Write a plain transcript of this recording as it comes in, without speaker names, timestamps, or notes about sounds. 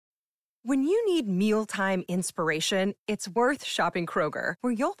When you need mealtime inspiration, it's worth shopping Kroger,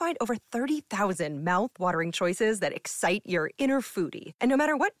 where you'll find over 30,000 mouth-watering choices that excite your inner foodie. And no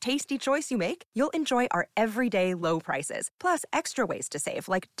matter what tasty choice you make, you'll enjoy our everyday low prices, plus extra ways to save,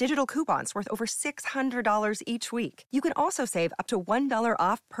 like digital coupons worth over $600 each week. You can also save up to $1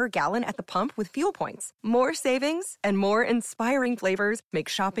 off per gallon at the pump with fuel points. More savings and more inspiring flavors make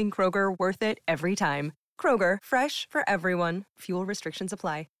shopping Kroger worth it every time. Kroger, fresh for everyone. Fuel restrictions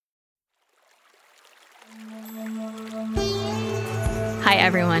apply. Hi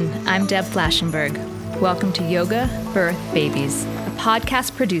everyone, I'm Deb Flashenberg. Welcome to Yoga, Birth, Babies, a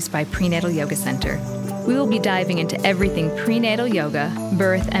podcast produced by Prenatal Yoga Center. We will be diving into everything prenatal yoga,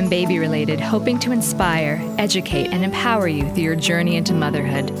 birth, and baby related, hoping to inspire, educate, and empower you through your journey into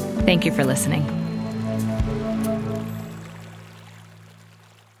motherhood. Thank you for listening.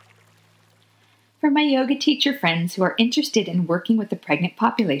 For my yoga teacher friends who are interested in working with the pregnant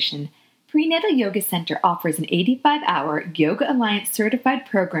population, Prenatal Yoga Center offers an 85-hour Yoga Alliance certified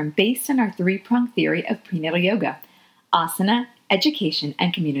program based on our three-pronged theory of prenatal yoga: asana, education,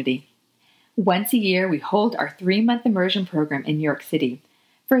 and community. Once a year, we hold our 3-month immersion program in New York City.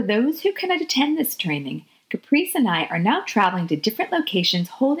 For those who cannot attend this training, Caprice and I are now traveling to different locations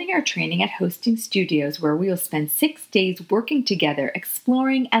holding our training at hosting studios where we will spend 6 days working together,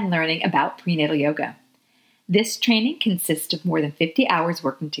 exploring and learning about prenatal yoga. This training consists of more than 50 hours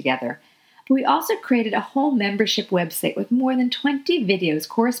working together. We also created a whole membership website with more than 20 videos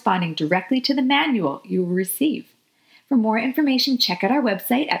corresponding directly to the manual you will receive. For more information, check out our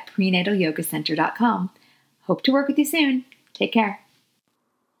website at prenatalyogacenter.com. Hope to work with you soon. Take care.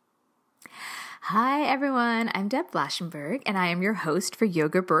 Hi everyone, I'm Deb Flashenberg and I am your host for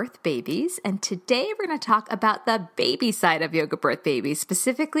Yoga Birth Babies, and today we're going to talk about the baby side of Yoga Birth Babies,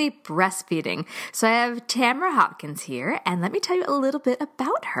 specifically breastfeeding. So I have Tamara Hopkins here, and let me tell you a little bit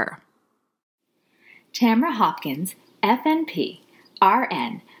about her. Tamara Hopkins, FNP,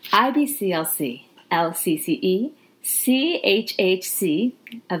 RN, IBCLC, LCCE, CHHC,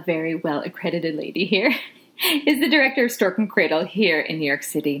 a very well-accredited lady here, is the director of Stork and Cradle here in New York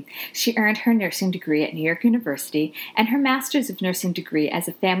City. She earned her nursing degree at New York University and her master's of nursing degree as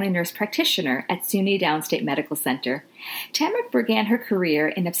a family nurse practitioner at SUNY Downstate Medical Center. Tamara began her career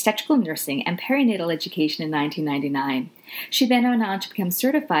in obstetrical nursing and perinatal education in 1999. She then went on to become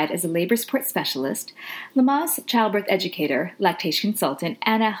certified as a labor support specialist, Lamaze childbirth educator, lactation consultant,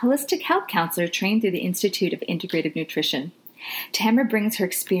 and a holistic health counselor trained through the Institute of Integrative Nutrition. Tamara brings her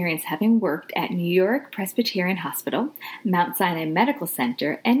experience having worked at New York Presbyterian Hospital, Mount Sinai Medical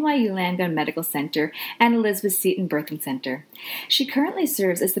Center, NYU Langone Medical Center, and Elizabeth Seton Birthing Center. She currently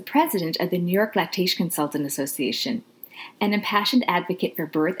serves as the president of the New York Lactation Consultant Association. An impassioned advocate for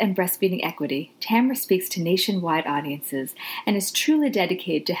birth and breastfeeding equity, Tamara speaks to nationwide audiences and is truly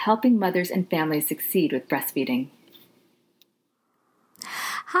dedicated to helping mothers and families succeed with breastfeeding.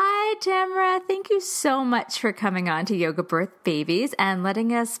 Hi, Tamara. Thank you so much for coming on to Yoga Birth Babies and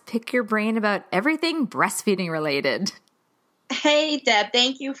letting us pick your brain about everything breastfeeding related. Hey, Deb.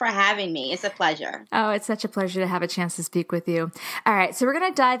 Thank you for having me. It's a pleasure. Oh, it's such a pleasure to have a chance to speak with you. All right. So we're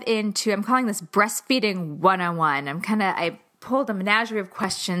going to dive into, I'm calling this Breastfeeding 101. I pulled a menagerie of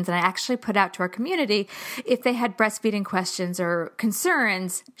questions and I actually put out to our community, if they had breastfeeding questions or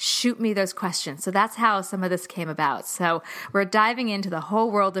concerns, shoot me those questions. So that's how some of this came about. So we're diving into the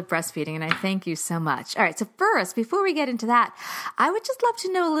whole world of breastfeeding and I thank you so much. All right. So first, before we get into that, I would just love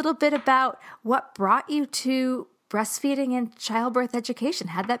to know a little bit about what brought you to breastfeeding and childbirth education.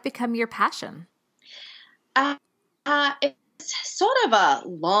 How'd that become your passion? It's sort of a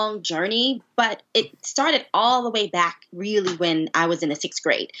long journey, but it started all the way back really when I was in the 6th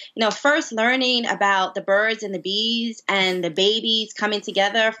grade. First learning about the birds and the bees and the babies coming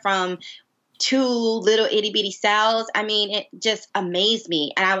together from 2 little itty bitty cells. It just amazed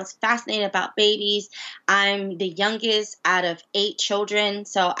me. And I was fascinated about babies. I'm the youngest out of 8 children.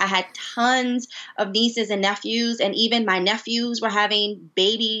 So I had tons of nieces and nephews, and even my nephews were having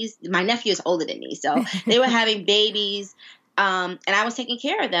babies. My nephew is older than me, so they were having babies. And I was taking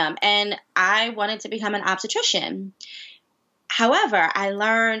care of them, and I wanted to become an obstetrician. However, I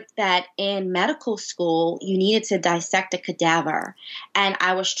learned that in medical school, you needed to dissect a cadaver, and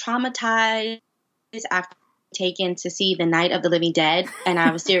I was traumatized after taken to see The Night of the Living Dead, and I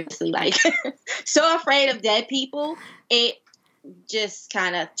was seriously so afraid of dead people, it just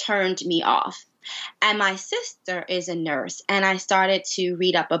kind of turned me off. And my sister is a nurse, and I started to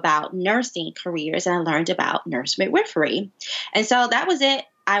read up about nursing careers, and I learned about nurse midwifery. And so that was it.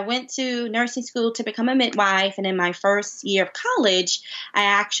 I went to nursing school to become a midwife, and in my first year of college, I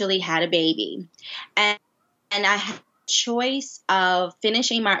actually had a baby. And I had choice of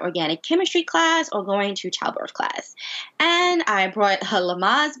finishing my organic chemistry class or going to childbirth class. And I brought a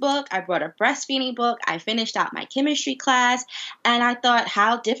Lamaze book. I brought a breastfeeding book. I finished out my chemistry class. And I thought,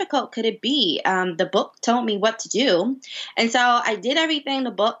 how difficult could it be? The book told me what to do. And so I did everything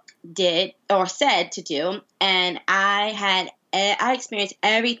the book did or said to do. And I experienced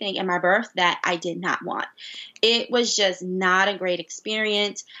everything in my birth that I did not want. It was just not a great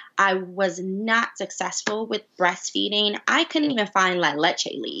experience. I was not successful with breastfeeding. I couldn't even find La Leche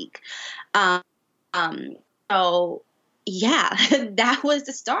League. So yeah, that was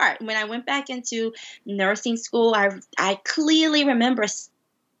the start. When I went back into nursing school, I clearly remember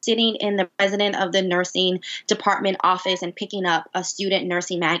sitting in the president of the nursing department office and picking up a student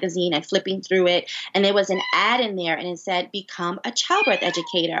nursing magazine and flipping through it. And there was an ad in there and it said, become a childbirth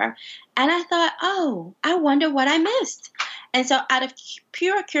educator. And I thought, oh, I wonder what I missed. And so out of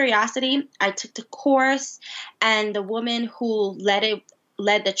pure curiosity, I took the course, and the woman who led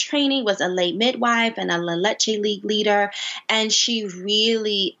the training was a late midwife and a La Leche League leader. And she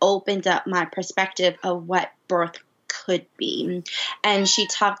really opened up my perspective of what birth could be. And she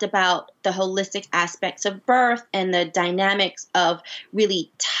talked about the holistic aspects of birth and the dynamics of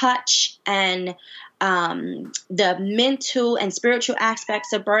really touch and the mental and spiritual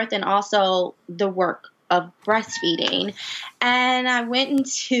aspects of birth, and also the work of breastfeeding. And I went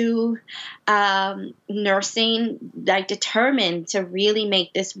into nursing, like determined to really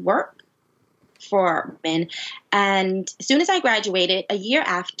make this work for women. And as soon as I graduated, a year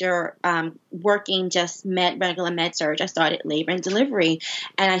after working just regular med surg, I started labor and delivery,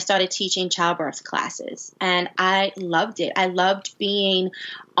 and I started teaching childbirth classes. And I loved it. I loved being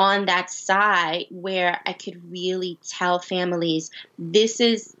on that side where I could really tell families, this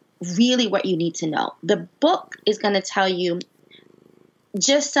is really what you need to know. The book is going to tell you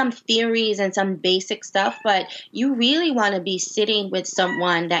just some theories and some basic stuff, but you really want to be sitting with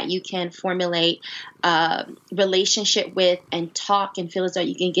someone that you can formulate a relationship with and talk and feel as though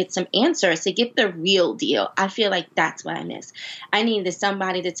you can get some answers to get the real deal. I feel like that's what I miss. I needed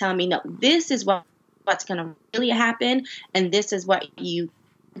somebody to tell me, no, this is what's going to really happen, and this is what you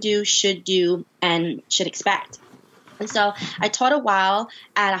should do, and should expect. And so I taught a while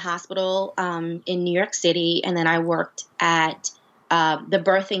at a hospital in New York City, and then I worked at the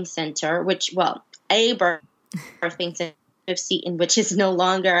birthing center, a birthing center of Seton, which is no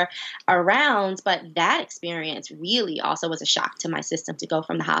longer around. But that experience really also was a shock to my system, to go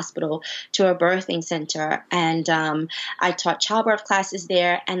from the hospital to a birthing center. And I taught childbirth classes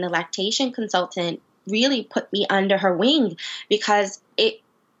there, and the lactation consultant really put me under her wing, because it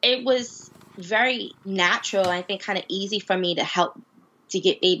was very natural, I think kind of easy for me to help to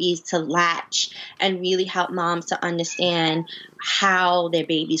get babies to latch and really help moms to understand how their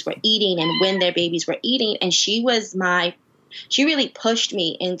babies were eating and when their babies were eating. And she really pushed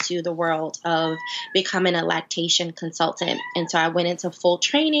me into the world of becoming a lactation consultant. And so I went into full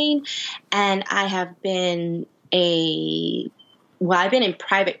training, and I have been I've been in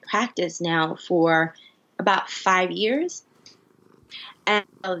private practice now for about 5 years. And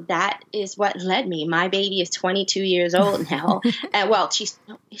so that is what led me. My baby is 22 years old now. And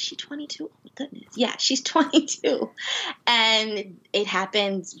is she 22? Oh, my goodness. Yeah, she's 22. And it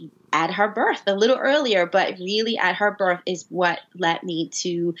happened at her birth, a little earlier, but really at her birth is what led me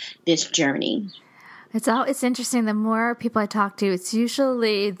to this journey. It's interesting. The more people I talk to, it's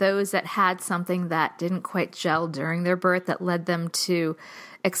usually those that had something that didn't quite gel during their birth that led them to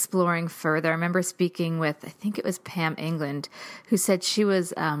exploring further. I remember speaking with, I think it was Pam England, who said she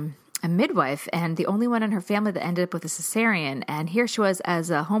was a midwife and the only one in her family that ended up with a cesarean. And here she was as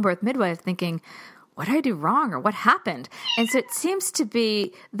a home birth midwife thinking, what did I do wrong, or what happened? And so it seems to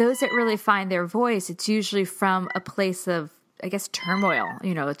be those that really find their voice, it's usually from a place of, I guess, turmoil.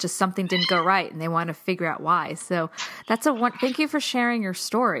 It's just something didn't go right and they want to figure out why. So thank you for sharing your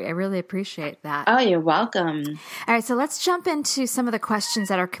story. I really appreciate that. Oh, you're welcome. All right. So let's jump into some of the questions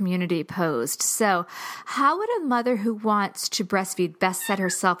that our community posed. So how would a mother who wants to breastfeed best set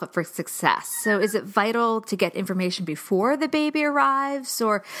herself up for success? So is it vital to get information before the baby arrives,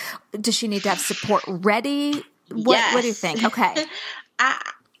 or does she need to have support ready? What do you think? Okay.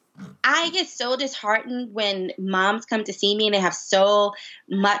 I get so disheartened when moms come to see me and they have so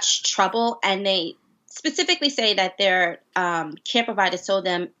much trouble, and they specifically say that their care provider told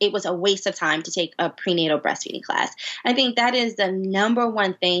them it was a waste of time to take a prenatal breastfeeding class. I think that is the number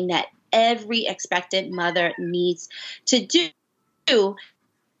one thing that every expectant mother needs to do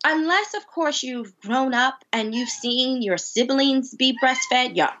Unless, of course, you've grown up and you've seen your siblings be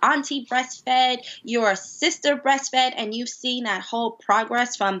breastfed, your auntie breastfed, your sister breastfed, and you've seen that whole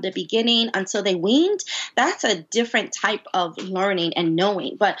progress from the beginning until they weaned, that's a different type of learning and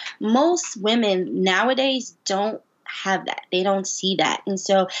knowing. But most women nowadays don't have that. They don't see that. And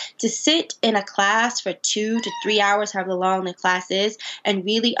so to sit in a class for 2 to 3 hours, however long the class is, and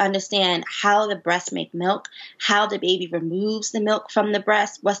really understand how the breast make milk, how the baby removes the milk from the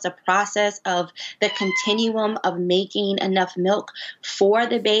breast, what's the process of the continuum of making enough milk for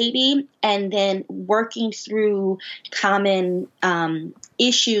the baby, and then working through common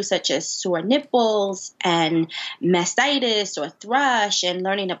issues such as sore nipples and mastitis or thrush and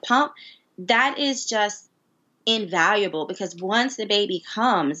learning to pump, that is just invaluable, because once the baby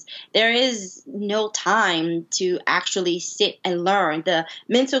comes, there is no time to actually sit and learn. The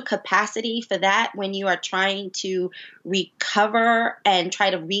mental capacity for that, when you are trying to recover and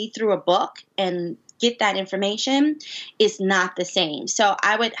try to read through a book and get that information, is not the same. So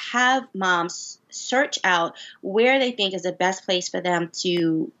I would have moms search out where they think is the best place for them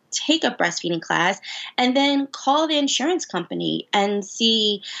to take a breastfeeding class, and then call the insurance company and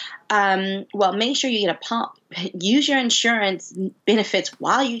see, make sure you get a pump. Use your insurance benefits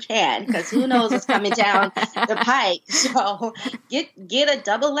while you can, because who knows what's coming down the pike. So get a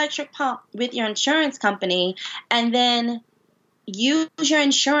double electric pump with your insurance company, and then use your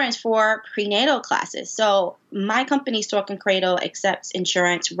insurance for prenatal classes. So my company, Stork and Cradle, accepts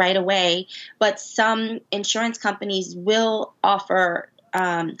insurance right away, but some insurance companies will offer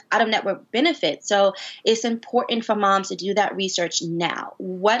out-of-network benefits. So it's important for moms to do that research now.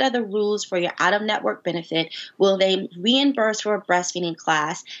 What are the rules for your out-of-network benefit? Will they reimburse for a breastfeeding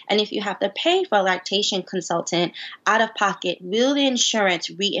class? And if you have to pay for a lactation consultant out of pocket, will the insurance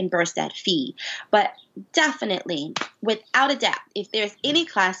reimburse that fee? But definitely, without a doubt, if there's any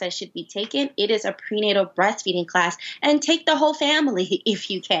class that should be taken, it is a prenatal breastfeeding class, and take the whole family if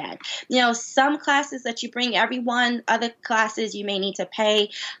you can. Some classes that you bring everyone, other classes you may need to pay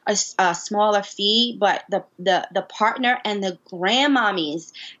a smaller fee, but the partner and the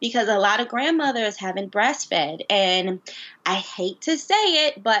grandmommies, because a lot of grandmothers haven't breastfed, and I hate to say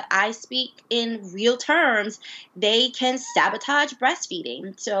it, but I speak in real terms, they can sabotage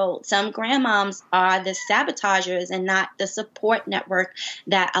breastfeeding. So some grandmoms are the sabotagers and not the support network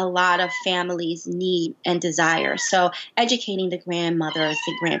that a lot of families need and desire. So educating the grandmothers,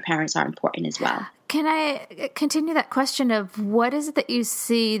 the grandparents are important as well. Can I continue that question of what is it that you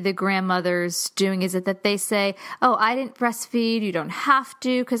see the grandmothers doing? Is it that they say, oh, I didn't breastfeed, you don't have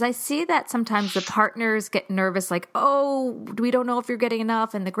to? Because I see that sometimes the partners get nervous, like, oh, we don't know if you're getting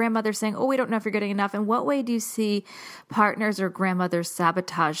enough. And the grandmother's saying, oh, we don't know if you're getting enough. In what way do you see partners or grandmothers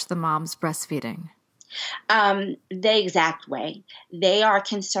sabotage the mom's breastfeeding? The exact way. They are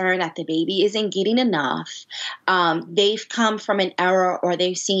concerned that the baby isn't getting enough. They've come from an era, or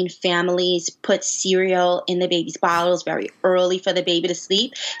they've seen families put cereal in the baby's bottles very early for the baby to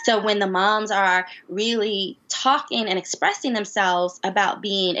sleep. So when the moms are really talking and expressing themselves about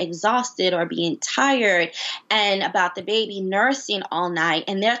being exhausted or being tired, and about the baby nursing all night,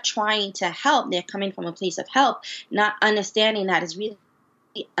 and they're trying to help, they're coming from a place of help, not understanding that is really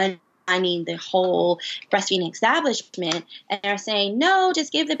the whole breastfeeding establishment, and they're saying, no,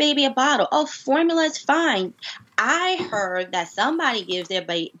 just give the baby a bottle. Oh, formula is fine. I heard that somebody gives their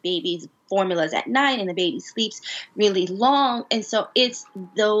babies formulas at night and the baby sleeps really long. And so it's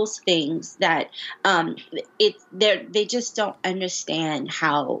those things that they just don't understand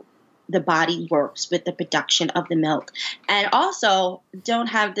how the body works with the production of the milk, and also don't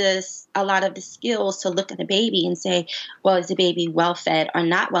have a lot of the skills to look at the baby and say, well, is the baby well fed or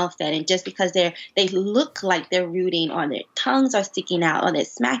not well fed? And just because they look like they're rooting, or their tongues are sticking out, or they're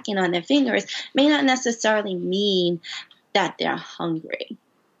smacking on their fingers, may not necessarily mean that they're hungry.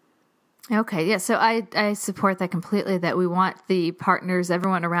 Okay, yeah, so I support that completely, that we want the partners,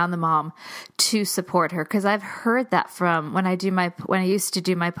 everyone around the mom, to support her, because I've heard that from when I used to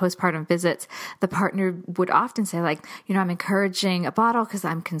do my postpartum visits, the partner would often say, like, I'm encouraging a bottle because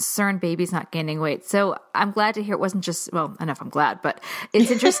I'm concerned baby's not gaining weight. So I'm glad to hear it wasn't just, well, enough I'm glad, but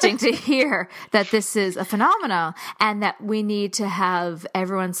it's interesting to hear that this is a phenomenon and that we need to have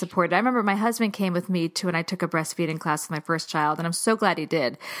everyone supported. I remember my husband came with me when I took a breastfeeding class with my first child, and I'm so glad he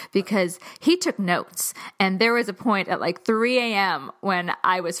did, because he took notes. And there was a point at like 3 a.m. when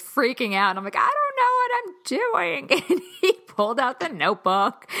I was freaking out. I'm like, I don't know what I'm doing. And he pulled out the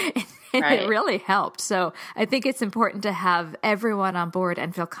notebook, and It really helped. So I think it's important to have everyone on board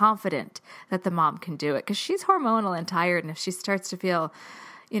and feel confident that the mom can do it, because she's hormonal and tired. And if she starts to feel,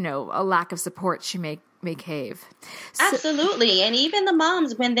 a lack of support, she may may cave. Absolutely. And even the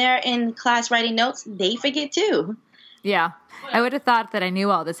moms, when they're in class writing notes, they forget too. Yeah. I would have thought that I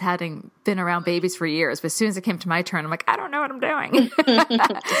knew all this, having been around babies for years. But as soon as it came to my turn, I'm like, I don't know what I'm doing.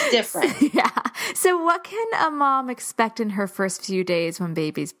 It's different. Yeah. So what can a mom expect in her first few days when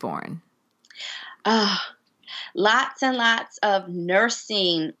baby's born? Lots and lots of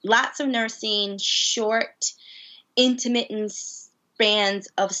nursing, short, intermittent spans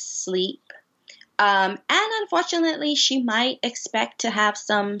of sleep. And unfortunately, she might expect to have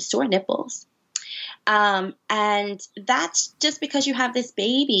some sore nipples. And that's just because you have this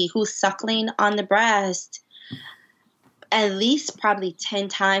baby who's suckling on the breast at least probably 10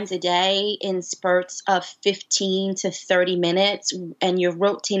 times a day in spurts of 15 to 30 minutes, and you're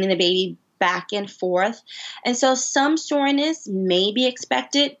rotating the baby back and forth. And so some soreness may be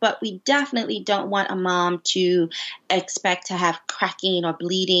expected, but we definitely don't want a mom to expect to have cracking or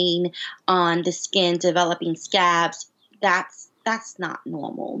bleeding on the skin, developing scabs. That's not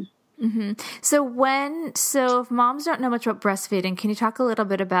normal. Mm-hmm. So if moms don't know much about breastfeeding, can you talk a little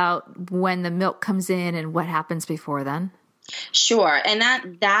bit about when the milk comes in and what happens before then? Sure. And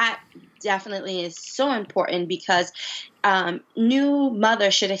that definitely is so important because new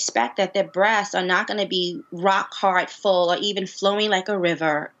mothers should expect that their breasts are not going to be rock hard full or even flowing like a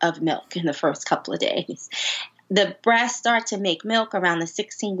river of milk in the first couple of days. The breasts start to make milk around the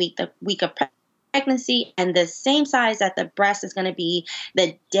 16th week of pregnancy, and the same size that the breast is going to be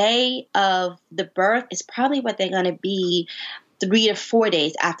the day of the birth is probably what they're going to be 3 to 4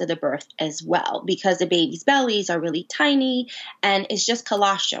 days after the birth as well, because the baby's bellies are really tiny and it's just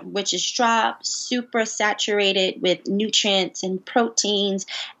colostrum, which is dropped, super saturated with nutrients and proteins,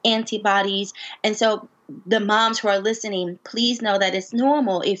 antibodies. And so the moms who are listening, please know that it's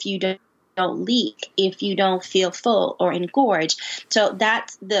normal if you don't leak, if you don't feel full or engorge. So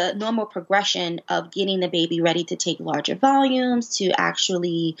that's the normal progression of getting the baby ready to take larger volumes, to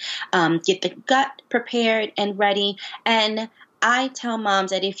actually get the gut prepared and ready. And I tell moms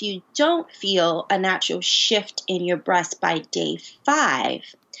that if you don't feel a natural shift in your breast by day 5,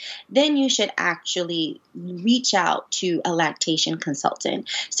 then you should actually reach out to a lactation consultant.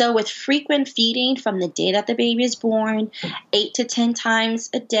 So with frequent feeding from the day that the baby is born, 8 to 10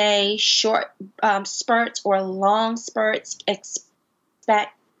 times a day, short spurts or long spurts,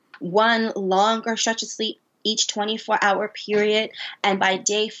 expect one longer stretch of sleep each 24-hour period. And by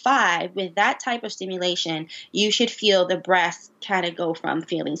day 5, with that type of stimulation, you should feel the breast kind of go from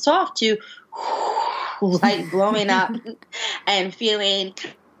feeling soft to like blowing up and feeling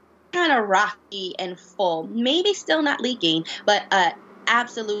kind of rocky and full. Maybe still not leaking, but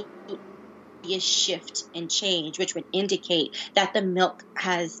absolute a shift and change, which would indicate that the milk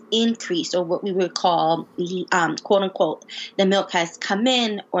has increased, or what we would call, quote unquote, the milk has come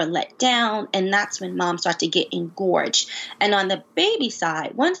in or let down, and that's when moms start to get engorged. And on the baby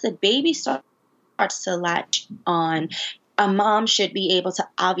side, once the baby starts to latch on, a mom should be able to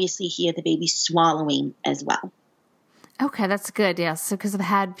obviously hear the baby swallowing as well. Okay, that's good. Yes. So, because I've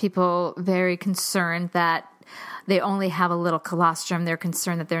had people very concerned that they only have a little colostrum. They're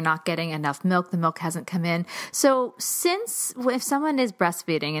concerned that they're not getting enough milk. The milk hasn't come in. So if someone is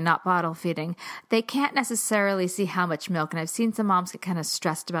breastfeeding and not bottle feeding, they can't necessarily see how much milk. And I've seen some moms get kind of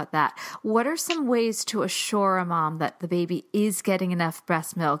stressed about that. What are some ways to assure a mom that the baby is getting enough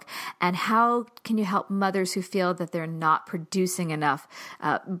breast milk? And how can you help mothers who feel that they're not producing enough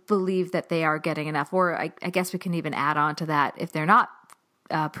believe that they are getting enough? Or I guess we can even add on to that if they're not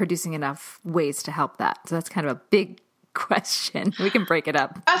producing enough, ways to help that. So that's kind of a big question. We can break it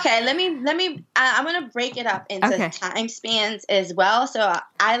up. Okay, let me I'm going to break it up into time spans as well. So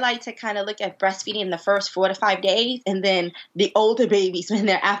I like to kind of look at breastfeeding in the first 4 to 5 days, and then the older babies when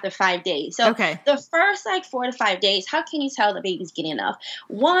they're after 5 days. So the first 4 to 5 days, how can you tell the baby's getting enough?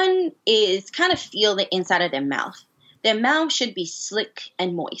 One is kind of feel the inside of their mouth. Their mouth should be slick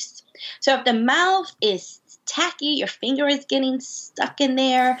and moist. So if the mouth is tacky, your finger is getting stuck in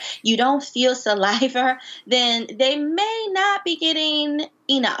there, you don't feel saliva, then they may not be getting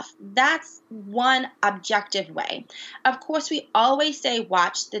enough. That's one objective way. Of course, we always say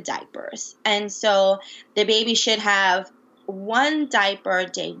watch the diapers. And so the baby should have one diaper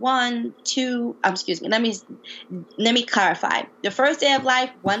day 1, 2, let me clarify. The first day of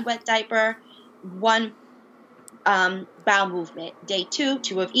life, one wet diaper, one bowel movement. Day 2,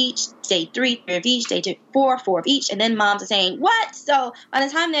 2 of each. Day 3, 3 of each. Day 4, 4 of each. And then moms are saying, what? So by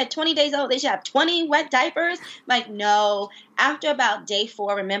the time they're 20 days old, they should have 20 wet diapers? Like, no. After about day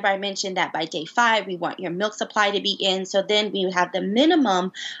 4, remember I mentioned that by day 5, we want your milk supply to be in. So then we would have the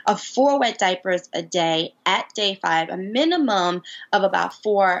minimum of 4 wet diapers a day at day 5, a minimum of about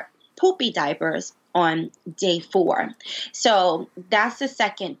 4 poopy diapers on day 4. So that's the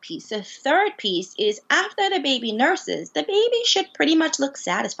second piece. The third piece is after the baby nurses, the baby should pretty much look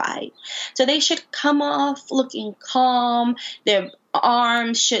satisfied. So they should come off looking calm. Their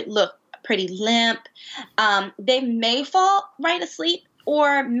arms should look pretty limp. They may fall right asleep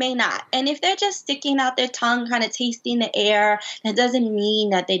or may not. And if they're just sticking out their tongue, kind of tasting the air, that doesn't mean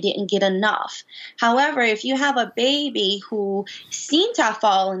that they didn't get enough. However, if you have a baby who seems to have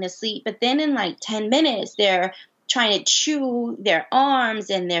fallen asleep, but then in like 10 minutes, they're trying to chew their arms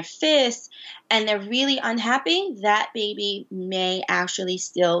and their fists, and they're really unhappy, that baby may actually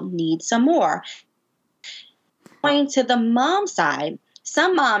still need some more. Going to the mom side,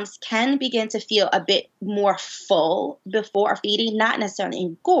 some moms can begin to feel a bit more full before feeding, not necessarily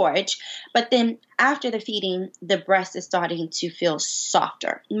engorge, but then after the feeding, the breast is starting to feel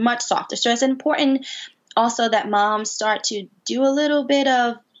softer, much softer. So it's important also that moms start to do a little bit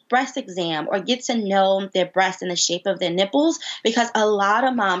of breast exam or get to know their breast and the shape of their nipples, because a lot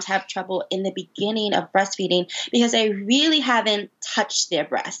of moms have trouble in the beginning of breastfeeding because they really haven't touched their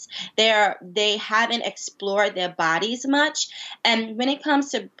breasts. They haven't explored their bodies much. And when it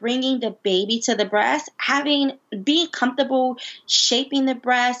comes to bringing the baby to the breast, being comfortable shaping the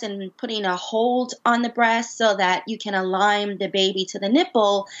breast and putting a hold on the breast so that you can align the baby to the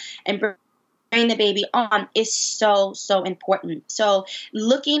nipple and bring the baby on is so, so important. So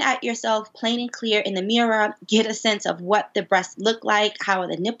looking at yourself plain and clear in the mirror, get a sense of what the breasts look like, how are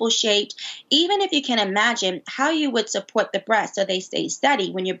the nipples shaped, even if you can imagine how you would support the breast so they stay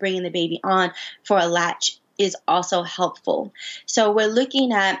steady when you're bringing the baby on for a latch is also helpful. So we're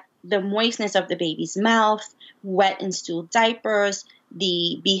looking at the moistness of the baby's mouth, wet and stool diapers,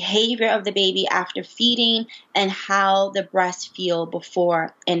 the behavior of the baby after feeding, and how the breasts feel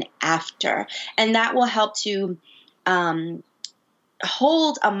before and after. And that will help to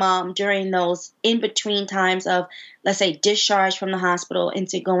hold a mom during those in-between times of, let's say, discharge from the hospital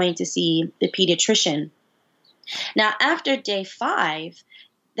into going to see the pediatrician. Now, after day 5,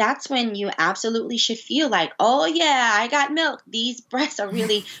 that's when you absolutely should feel like, oh yeah, I got milk. These breasts are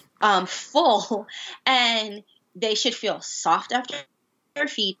really full, and they should feel soft after your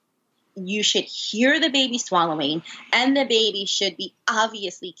feet. You should hear the baby swallowing, and the baby should be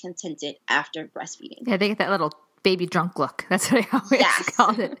obviously contented after breastfeeding. Yeah, they get that little baby drunk look. That's what I always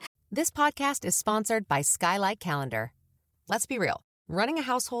called it. This podcast is sponsored by Skylight Calendar. Let's be real. Running a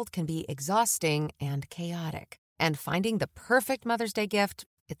household can be exhausting and chaotic. And finding the perfect Mother's Day gift,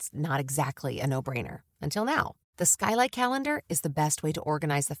 it's not exactly a no-brainer. Until now. The Skylight Calendar is the best way to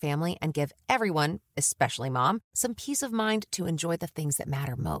organize the family and give everyone, especially mom, some peace of mind to enjoy the things that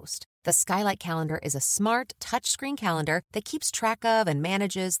matter most. The Skylight Calendar is a smart, touchscreen calendar that keeps track of and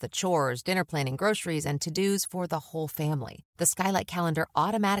manages the chores, dinner planning, groceries, and to-dos for the whole family. The Skylight Calendar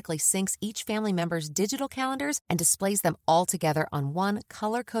automatically syncs each family member's digital calendars and displays them all together on one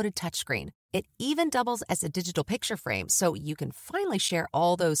color-coded touchscreen. It even doubles as a digital picture frame, so you can finally share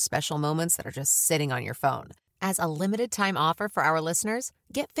all those special moments that are just sitting on your phone. As a limited-time offer for our listeners,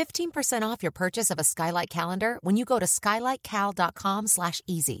 get 15% off your purchase of a Skylight Calendar when you go to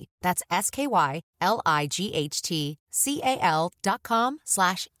skylightcal.com/easy. That's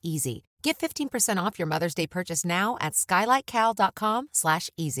SKYLIGHTCAL.com/easy. Get 15% off your Mother's Day purchase now at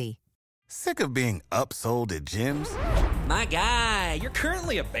skylightcal.com/easy. Sick of being upsold at gyms? My guy, you're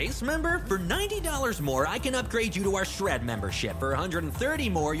currently a base member? For $90 more, I can upgrade you to our Shred membership. For $130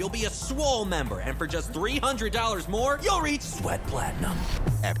 more, you'll be a Swole member. And for just $300 more, you'll reach Sweat Platinum.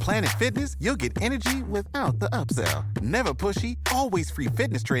 At Planet Fitness, you'll get energy without the upsell. Never pushy, always free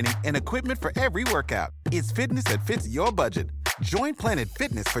fitness training and equipment for every workout. It's fitness that fits your budget. Join Planet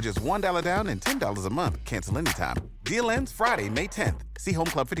Fitness for just $1 down and $10 a month. Cancel anytime. Deal ends Friday, May 10th. See Home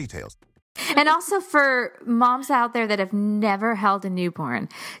Club for details. And also for moms out there that have never held a newborn,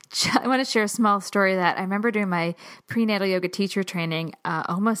 I want to share a small story that I remember doing my prenatal yoga teacher training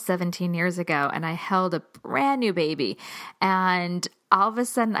almost 17 years ago, and I held a brand new baby, and all of a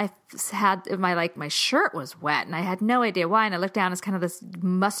sudden I had my shirt was wet, and I had no idea why. And I looked down, it's kind of this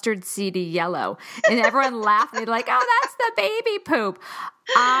mustard seedy yellow, and everyone laughed. And they're like, "Oh, that's the baby poop."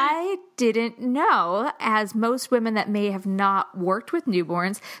 I didn't know, as most women that may have not worked with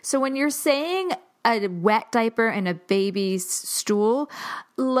newborns. So when you're saying a wet diaper and a baby's stool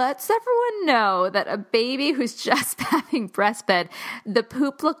lets everyone know that a baby who's just having breastfed, the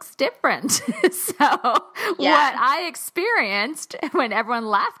poop looks different. So what I experienced when everyone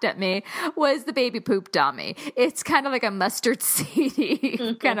laughed at me was the baby poop dummy. It's kind of like a mustard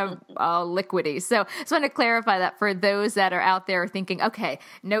seedy, kind of liquidy. So I just want to clarify that for those that are out there thinking, okay,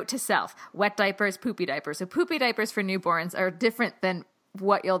 note to self, wet diapers, poopy diapers. So poopy diapers for newborns are different than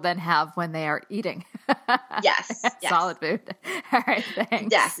what you'll then have when they are eating. Yes. Solid food. All right,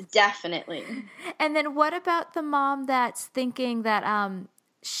 thanks. Yes, definitely. And then what about the mom that's thinking that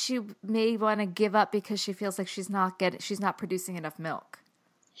she may want to give up because she feels like she's not producing enough milk?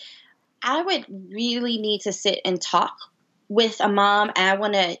 I would really need to sit and talk with a mom, and I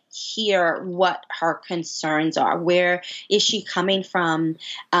want to hear what her concerns are. Where is she coming from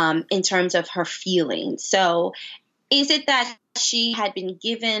in terms of her feelings? So is it that she had been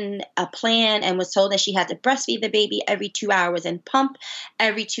given a plan and was told that she had to breastfeed the baby every 2 hours and pump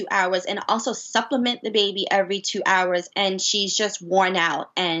every 2 hours and also supplement the baby every 2 hours, and she's just worn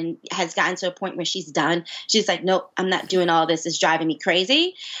out and has gotten to a point where she's done? She's like, nope, I'm not doing all this. It's driving me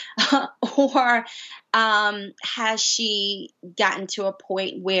crazy. Or has she gotten to a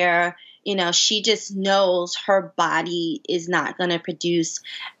point where, she just knows her body is not going to produce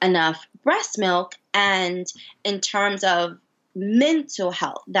enough breast milk, and in terms of mental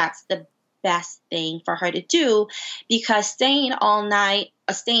health, that's the best thing for her to do, because staying up all night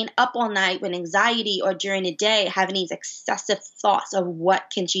with anxiety or during the day having these excessive thoughts of what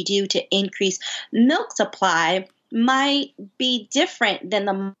can she do to increase milk supply might be different than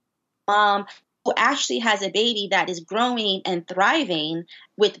the mom who actually has a baby that is growing and thriving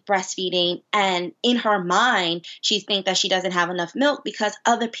with breastfeeding, and in her mind, she thinks that she doesn't have enough milk because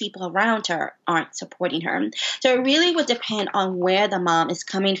other people around her aren't supporting her. So it really would depend on where the mom is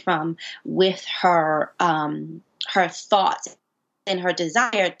coming from with her thoughts and her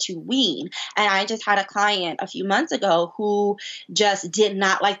desire to wean. And I just had a client a few months ago who just did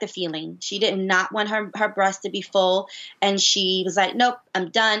not like the feeling. She did not want her breast to be full. And she was like, nope, I'm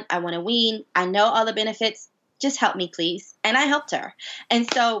done. I want to wean. I know all the benefits. Just help me, please. And I helped her.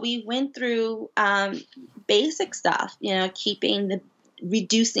 And so we went through basic stuff,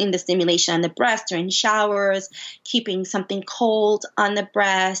 reducing the stimulation on the breast during showers, keeping something cold on the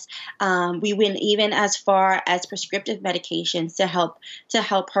breast. We went even as far as prescriptive medications to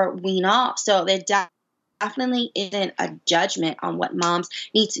help her wean off. So there definitely isn't a judgment on what moms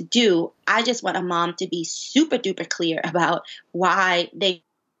need to do. I just want a mom to be super duper clear about why they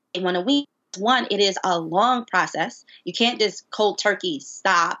want to wean. One, it is a long process. You can't just cold turkey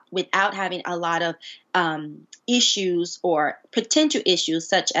stop without having a lot of issues or potential issues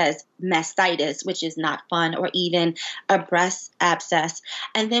such as mastitis, which is not fun, or even a breast abscess.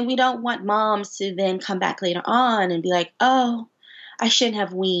 And then we don't want moms to then come back later on and be like, oh, I shouldn't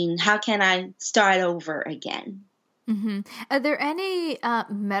have weaned. How can I start over again? Mm-hmm. Are there any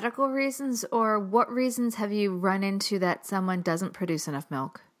medical reasons, or what reasons have you run into that someone doesn't produce enough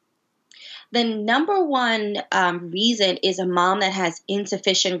milk? The number one reason is a mom that has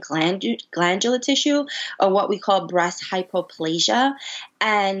insufficient glandular tissue, or what we call breast hypoplasia.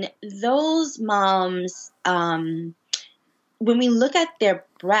 And those moms, when we look at their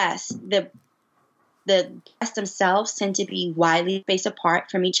breasts, the breasts themselves tend to be widely spaced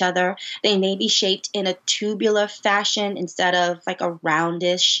apart from each other. They may be shaped in a tubular fashion instead of like a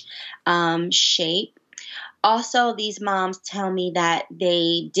roundish shape. Also, these moms tell me that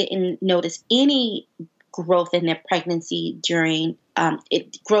they didn't notice any growth in their pregnancy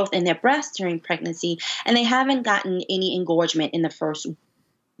growth in their breasts during pregnancy, and they haven't gotten any engorgement in the first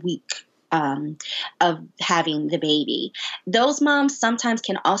week of having the baby. Those moms sometimes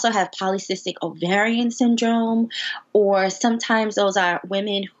can also have polycystic ovarian syndrome, or sometimes those are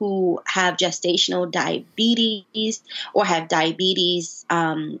women who have gestational diabetes or have diabetes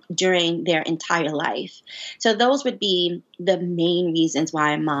during their entire life. So those would be the main reasons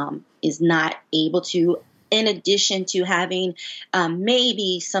why a mom is not able to, in addition to having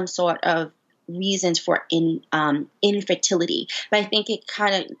maybe some sort of reasons for infertility. But I think it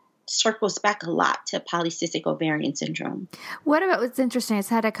kind of circles back a lot to polycystic ovarian syndrome. What's interesting, I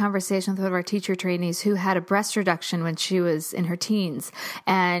had a conversation with one of our teacher trainees who had a breast reduction when she was in her teens.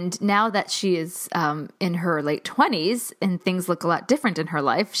 And now that she is in her late 20s and things look a lot different in her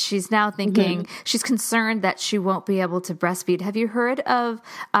life, she's now thinking, she's concerned that she won't be able to breastfeed. Have you heard of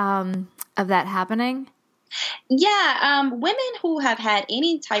that happening? Yeah, women who have had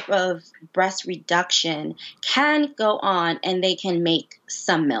any type of breast reduction can go on and they can make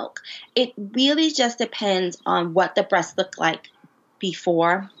some milk. It really just depends on what the breast looked like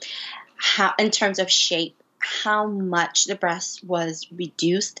before, how, in terms of shape, how much the breast was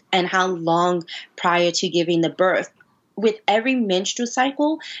reduced, and how long prior to giving the birth. With every menstrual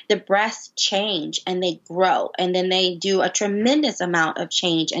cycle, the breasts change and they grow, and then they do a tremendous amount of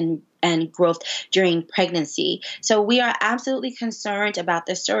change and and growth during pregnancy. So we are absolutely concerned about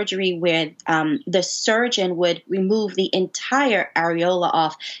the surgery where the surgeon would remove the entire areola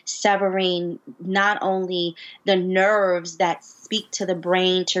off, severing not only the nerves that speak to the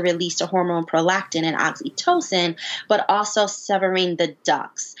brain to release the hormone prolactin and oxytocin, but also severing the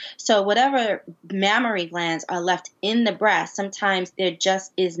ducts. So whatever mammary glands are left in the breast, sometimes there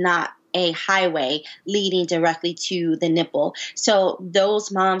just is not a highway leading directly to the nipple. So those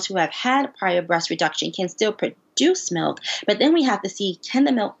moms who have had prior breast reduction can still produce milk, but then we have to see, can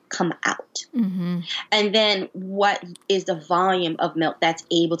the milk come out? Mm-hmm. And then what is the volume of milk that's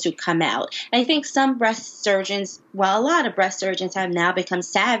able to come out? And I think some breast surgeons, well, a lot of breast surgeons have now become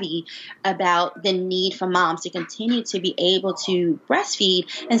savvy about the need for moms to continue to be able to breastfeed.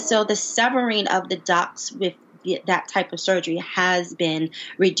 And so the severing of the ducts with that type of surgery has been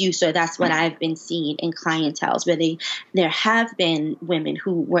reduced. So that's what I've been seeing in clienteles, where there have been women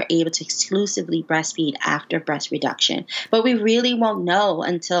who were able to exclusively breastfeed after breast reduction. But we really won't know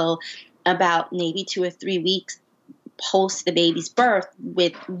until about maybe 2 or 3 weeks post the baby's birth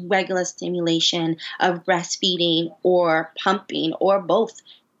with regular stimulation of breastfeeding or pumping or both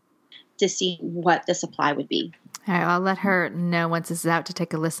to see what the supply would be. All right, well, I'll let her know once this is out to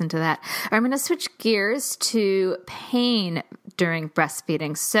take a listen to that. I'm going to switch gears to pain during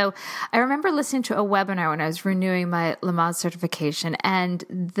breastfeeding. So I remember listening to a webinar when I was renewing my Lamaze certification, and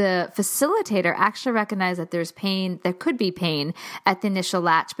the facilitator actually recognized that there's pain, there could be pain at the initial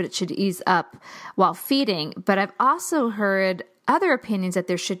latch, but it should ease up while feeding. But I've also heard other opinions that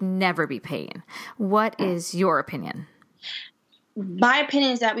there should never be pain. What is your opinion? My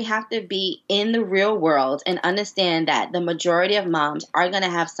opinion is that we have to be in the real world and understand that the majority of moms are going to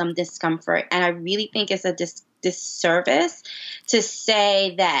have some discomfort. And I really think it's a disservice to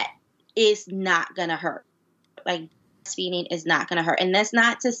say that it's not going to hurt. Like, breastfeeding is not going to hurt. And that's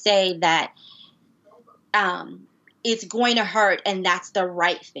not to say that it's going to hurt and that's the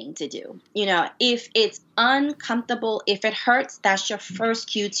right thing to do. You know, if it's uncomfortable, if it hurts, that's your first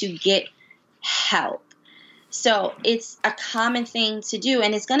cue to get help. So it's a common thing to do,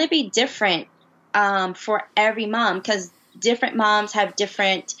 and it's going to be different for every mom, because different moms have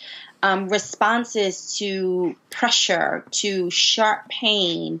different responses to pressure, to sharp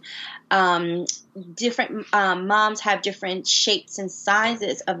pain. Different moms have different shapes and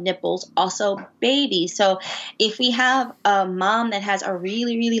sizes of nipples, also babies. So if we have a mom that has a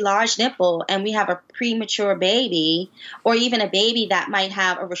really, really large nipple and we have a premature baby, or even a baby that might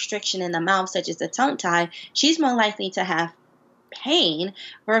have a restriction in the mouth, such as a tongue tie, she's more likely to have pain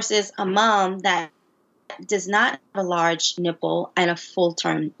versus a mom that does not have a large nipple and a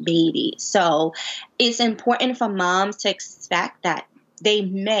full-term baby. So it's important for moms to expect that they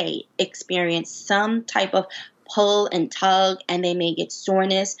may experience some type of pull and tug, and they may get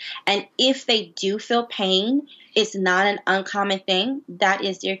soreness. And if they do feel pain, it's not an uncommon thing. That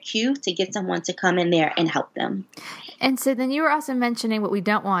is their cue to get someone to come in there and help them. And so then you were also mentioning what we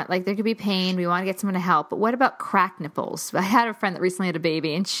don't want. Like, there could be pain. We want to get someone to help. But what about cracked nipples? I had a friend that recently had a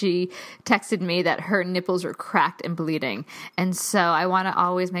baby, and she texted me that her nipples were cracked and bleeding. And so I want to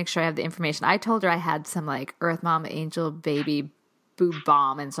always make sure I have the information. I told her I had some like Earth Mom Angel Baby boob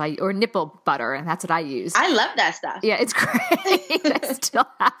balm, and so or nipple butter, and that's what I use. I love that stuff. Yeah, it's great. I still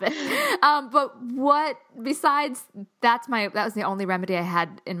have it. But what besides that was the only remedy I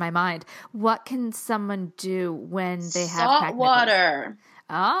had in my mind. What can someone do when they have salt water? Nipples?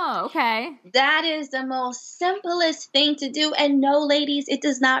 Oh, okay. That is the most simplest thing to do. And no, ladies, it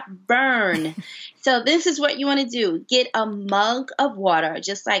does not burn. So this is what you want to do. Get a mug of water,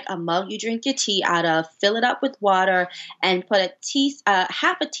 just like a mug you drink your tea out of. Fill it up with water and put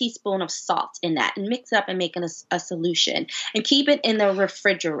half a teaspoon of salt in that and mix it up and make a solution. And keep it in the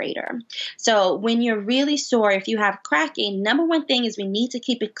refrigerator. So when you're really sore, if you have cracking, number one thing is we need to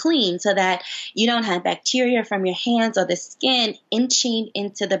keep it clean so that you don't have bacteria from your hands or the skin inching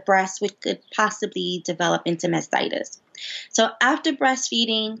into the breast, which could possibly develop into mastitis. So after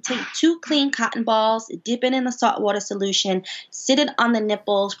breastfeeding, take 2 clean cotton balls, dip it in the saltwater solution, sit it on the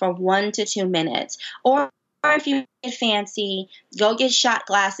nipples for 1 to 2 minutes. Or if you get fancy, go get shot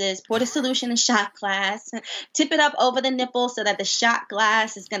glasses, pour the solution in shot glass, tip it up over the nipple so that the shot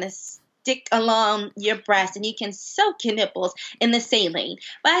glass is going to stick along your breast and you can soak your nipples in the saline.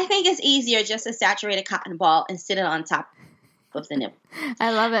 But I think it's easier just to saturate a cotton ball and sit it on top of the nipple.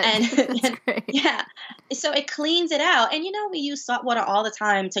 I love it. And That's great. Yeah. So it cleans it out. And we use salt water all the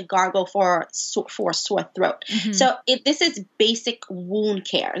time to gargle for sore throat. Mm-hmm. So this is basic wound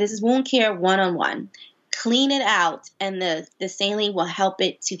care. This is wound care 101. clean it out, and the saline will help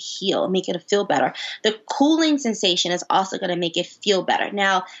it to heal, make it feel better. The cooling sensation is also going to make it feel better.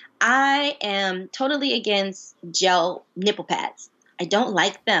 Now, I am totally against gel nipple pads. I don't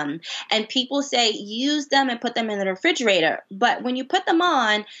like them. And people say use them and put them in the refrigerator. But when you put them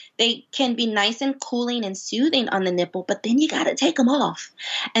on, they can be nice and cooling and soothing on the nipple, but then you got to take them off.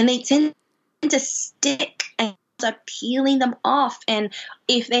 And they tend to stick and start peeling them off. And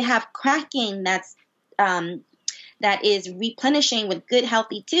if they have cracking that is replenishing with good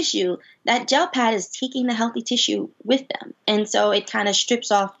healthy tissue, that gel pad is taking the healthy tissue with them. And so it kind of strips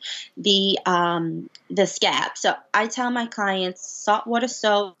off the scab. So I tell my clients, saltwater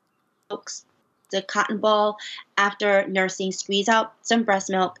soaks the cotton ball after nursing, squeeze out some breast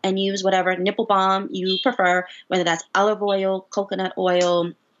milk, and use whatever nipple balm you prefer, whether that's olive oil, coconut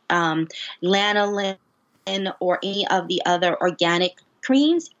oil, lanolin, or any of the other organic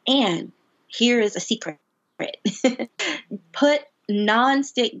creams. And here is a secret. Put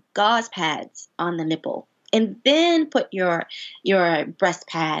non-stick gauze pads on the nipple and then put your breast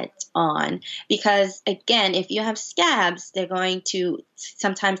pads on, because again, if you have scabs, they're going to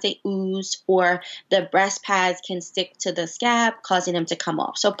sometimes they ooze, or the breast pads can stick to the scab, causing them to come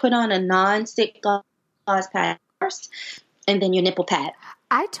off. So put on a non-stick gauze pad first, and then your nipple pad.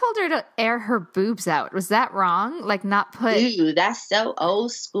 I told her to air her boobs out. Was that wrong? Like not put... Ooh, that's so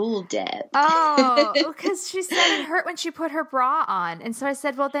old school, Deb. Oh, because she said it hurt when she put her bra on. And so I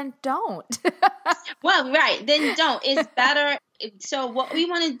said, well, then don't. Well, right. Then don't. It's better. So what we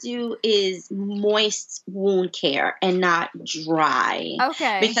want to do is moist wound care and not dry.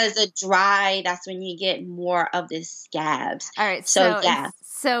 Okay. Because the dry, that's when you get more of the scabs. All right. So yeah.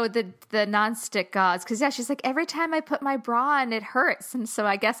 So the nonstick gauze, because she's like, every time I put my bra on, it hurts. And so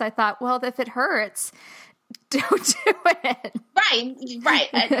I guess I thought, well, if it hurts, don't do it. Right.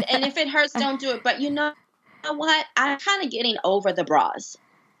 And if it hurts, don't do it. But you know what? I'm kind of getting over the bras.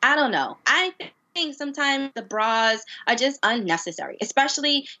 I don't know. I think sometimes the bras are just unnecessary,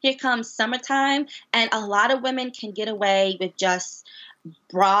 especially here comes summertime, and a lot of women can get away with just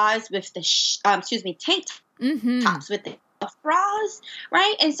bras with the tank tops with the bras,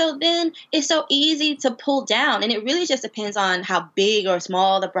 right? And so then it's so easy to pull down, and it really just depends on how big or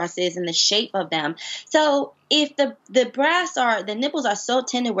small the breast is and the shape of them. So if the nipples are so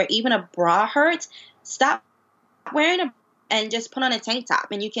tender where even a bra hurts, stop wearing a and just put on a tank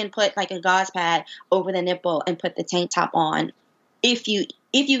top, and you can put like a gauze pad over the nipple and put the tank top on if you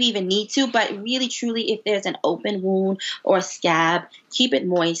even need to. But really, truly, if there's an open wound or a scab, keep it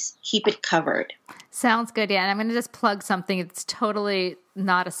moist, keep it covered. Sounds good. Yeah. And I'm going to just plug something. It's totally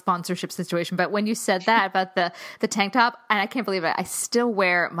not a sponsorship situation, but when you said that about the tank top, and I can't believe it, I still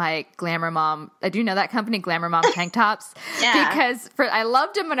wear my Glamour Mom. Do you know that company, Glamour Mom tank tops? Yeah. Because I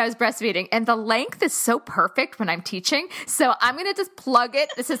loved them when I was breastfeeding, and the length is so perfect when I'm teaching. So I'm going to just plug it.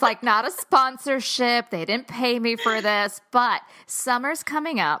 This is like not a sponsorship. They didn't pay me for this, but summer's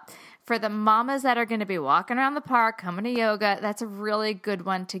coming up. For the mamas that are going to be walking around the park, coming to yoga, that's a really good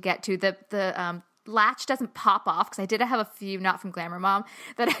one to get to. The latch doesn't pop off, because I did have a few, not from Glamour Mom,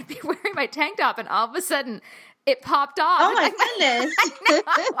 that I'd be wearing my tank top and all of a sudden it popped off. Oh my goodness.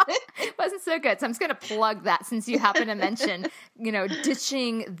 It wasn't so good. So I'm just going to plug that, since you happen to mention,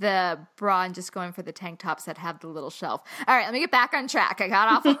 ditching the bra and just going for the tank tops that have the little shelf. All right, let me get back on track. I got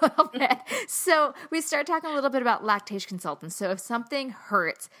off a little bit. So we started talking a little bit about lactation consultants. So if something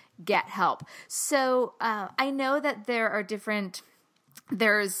hurts, get help. So I know that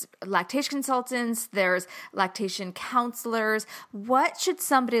there's lactation consultants, there's lactation counselors. What should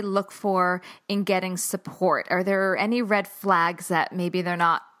somebody look for in getting support? Are there any red flags that maybe they're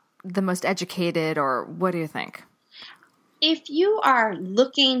not the most educated, or what do you think? If you are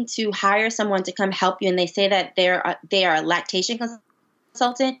looking to hire someone to come help you and they say that they are a lactation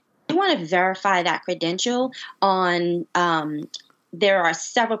consultant, you want to verify that credential on there are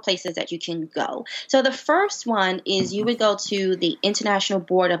several places that you can go. So the first one is you would go to the International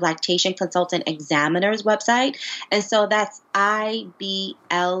Board of Lactation Consultant Examiners website. And so that's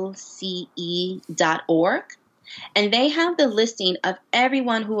IBLCE.org. And they have the listing of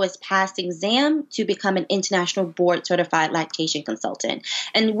everyone who has passed the exam to become an International Board Certified Lactation Consultant.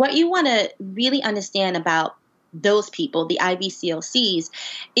 And what you want to really understand about those people, the IBCLCs,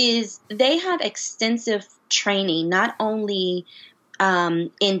 is they have extensive training, not only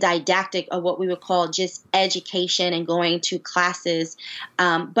in didactic, or what we would call just education and going to classes,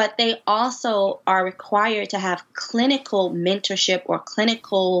 but they also are required to have clinical mentorship or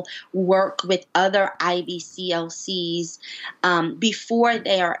clinical work with other IBCLCs before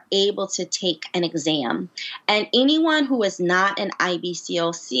they are able to take an exam. And anyone who is not an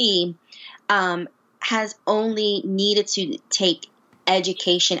IBCLC, has only needed to take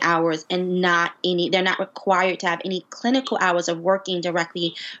education hours and they're not required to have any clinical hours of working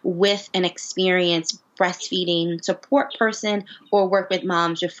directly with an experienced breastfeeding support person or work with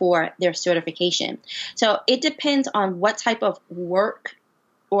moms before their certification. So it depends on what type of work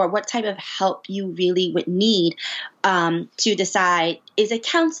or what type of help you really would need to decide, is a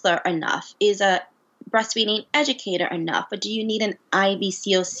counselor enough? Is a breastfeeding educator enough? Or do you need an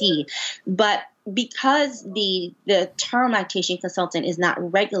IBCLC? But because the term lactation consultant is not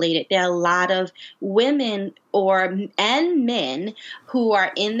regulated, there are a lot of women and men who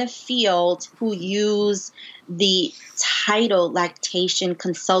are in the field who use the title lactation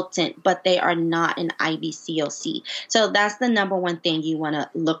consultant, but they are not an IBCLC. So that's the number one thing you want to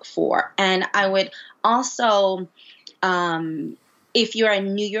look for. And I would also, if you're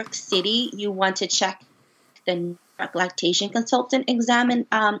in New York City, you want to check the New York Lactation Consultant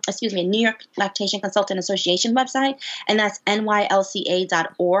New York Lactation Consultant Association website, and that's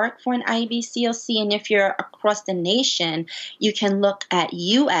nylca.org for an IBCLC. And if you're across the nation, you can look at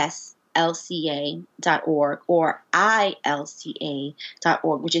uslca.org or ilca.org,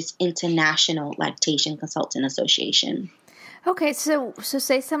 which is International Lactation Consultant Association. Okay, so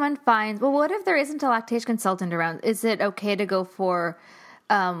say someone finds, well, what if there isn't a lactation consultant around? Is it okay to go for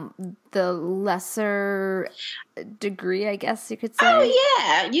the lesser degree, I guess you could say? Oh,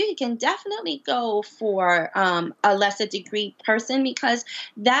 yeah. You can definitely go for a lesser degree person, because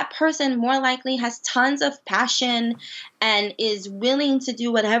that person more likely has tons of passion and is willing to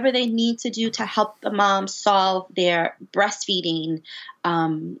do whatever they need to do to help the mom solve their breastfeeding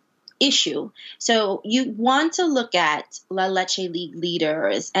issue. So you want to look at La Leche League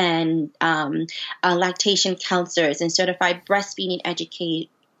leaders and lactation counselors and certified breastfeeding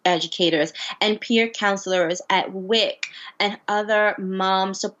educators and peer counselors at WIC and other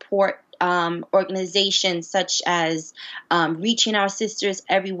mom support organizations such as Reaching Our Sisters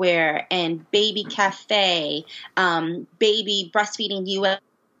Everywhere and Baby Cafe, Baby Breastfeeding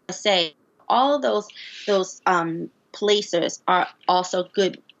USA. All of those places are also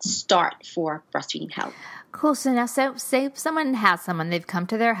good start for breastfeeding help. Cool. So now, say someone has someone, they've come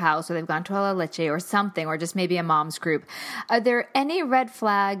to their house or they've gone to a La Leche or something, or just maybe a mom's group. Are there any red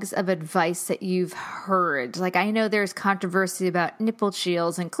flags of advice that you've heard? Like, I know there's controversy about nipple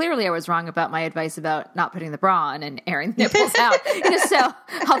shields, and clearly I was wrong about my advice about not putting the bra on and airing the nipples out. So,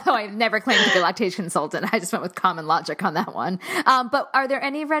 although I've never claimed to be a lactation consultant, I just went with common logic on that one. But are there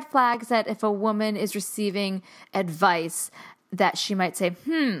any red flags that if a woman is receiving advice that she might say,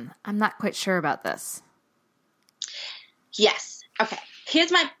 I'm not quite sure about this? Yes. Okay.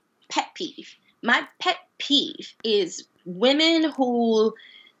 Here's my pet peeve. My pet peeve is women who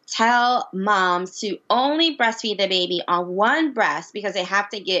tell moms to only breastfeed the baby on one breast because they have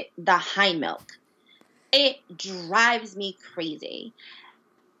to get the hind milk. It drives me crazy.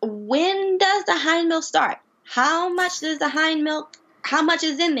 When does the hind milk start? How much is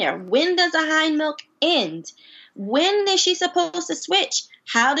in there? When does the hind milk end? When is she supposed to switch?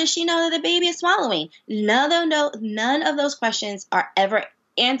 How does she know that the baby is swallowing? None of those questions are ever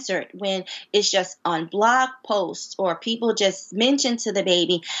answered when it's just on blog posts or people just mention to the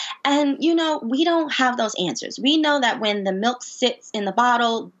baby. And, we don't have those answers. We know that when the milk sits in the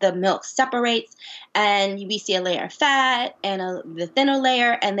bottle, the milk separates and we see a layer of fat and the thinner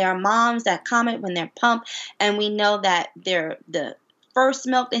layer. And there are moms that comment when they're pumped, and we know that the first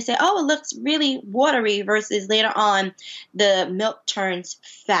milk, they say, oh, it looks really watery, versus later on the milk turns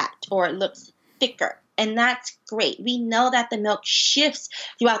fat or it looks thicker. And that's great. We know that the milk shifts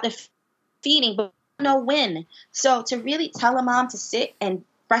throughout the feeding, but we don't know when. So to really tell a mom to sit and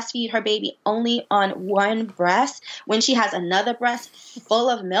breastfeed her baby only on one breast when she has another breast full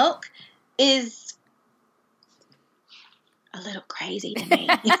of milk is a little crazy to me.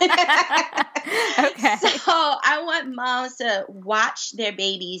 Okay. So I want moms to watch their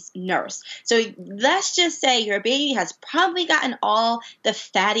baby's nurse. So let's just say your baby has probably gotten all the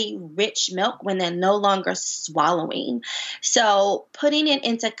fatty, rich milk when they're no longer swallowing. So putting it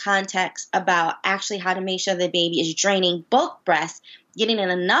into context about actually how to make sure the baby is draining both breasts, getting in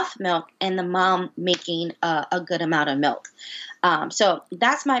enough milk, and the mom making a good amount of milk. So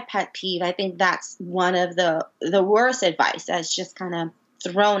that's my pet peeve. I think that's one of the worst advice that's just kind of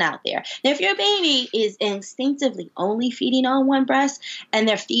thrown out there. Now, if your baby is instinctively only feeding on one breast and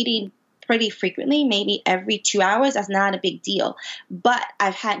they're feeding pretty frequently, maybe every 2 hours, that's not a big deal. But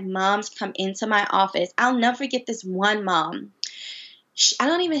I've had moms come into my office. I'll never forget this one mom. I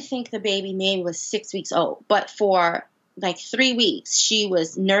don't even think the baby maybe was 6 weeks old, but for like 3 weeks, she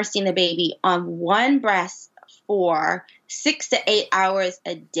was nursing the baby on one breast for 6 to 8 hours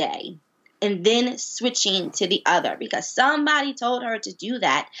a day. and then switching to the other because somebody told her to do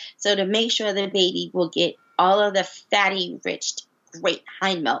that. So to make sure the baby will get all of the fatty, rich, great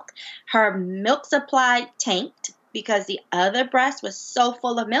hind milk. Her milk supply tanked because the other breast was so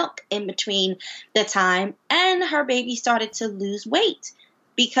full of milk in between the time, and her baby started to lose weight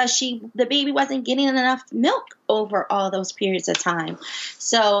because the baby wasn't getting enough milk over all those periods of time.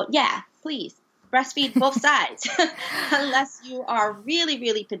 So yeah, please breastfeed both sides unless you are really,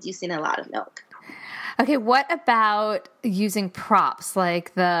 really producing a lot of milk. Okay, what about using props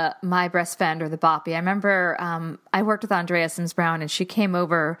like the My Breast Fend or the Boppy? I remember I worked with Andrea Sims Brown, and she came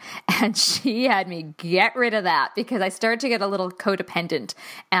over and she had me get rid of that because I started to get a little codependent.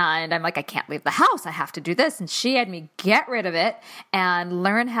 And I'm like, I can't leave the house. I have to do this. And she had me get rid of it and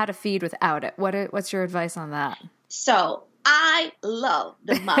learn how to feed without it. What's your advice on that? So I love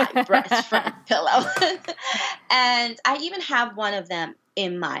the My Breast Friend pillow. And I even have one of them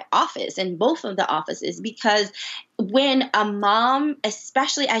in my office, in both of the offices, because when a mom,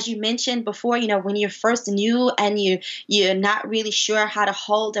 especially as you mentioned before, when you're first new and you're not really sure how to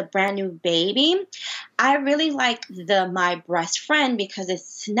hold a brand new baby, I really like the My Breast Friend because it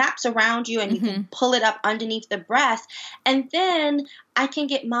snaps around you and you can pull it up underneath the breast. And then I can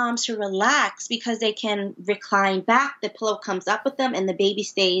get moms to relax because they can recline back. The pillow comes up with them and the baby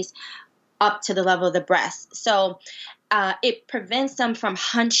stays up to the level of the breast. So it prevents them from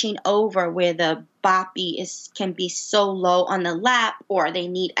hunching over where the boppy can be so low on the lap, or they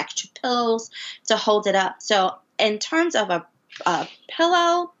need extra pillows to hold it up. So in terms of a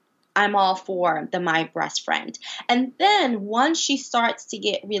pillow, I'm all for the My Breast Friend. And then once she starts to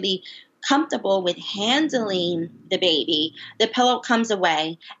get really comfortable with handling the baby, the pillow comes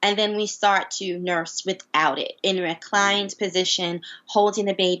away, and then we start to nurse without it in a reclined position, holding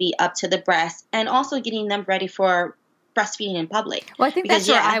the baby up to the breast, and also getting them ready for breastfeeding in public. Well, I think that's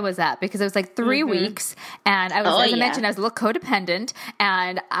where I was at because it was like 3 weeks, and I was, as I mentioned, I was a little codependent,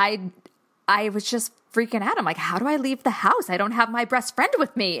 and I was just freaking out. I'm like, how do I leave the house? I don't have my breast friend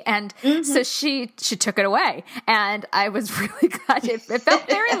with me. And so she took it away, and I was really glad. It felt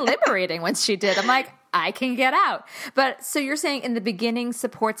very liberating when she did. I'm like, I can get out. But so you're saying in the beginning,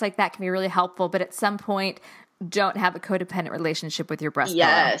 supports like that can be really helpful, but at some point, don't have a codependent relationship with your breast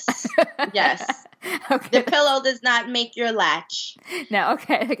pillow. Yes. Okay. The pillow does not make your latch. No,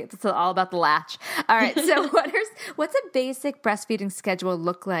 okay. It's all about the latch. All right. So what's a basic breastfeeding schedule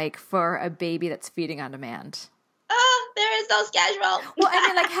look like for a baby that's feeding on demand? There is no schedule. Well, I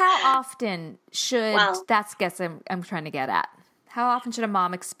mean, like how often should, that's guess I'm trying to get at. How often should a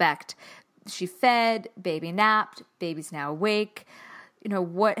mom expect she fed, baby napped, baby's now awake?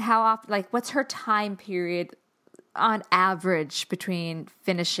 How often, like what's her time period on average between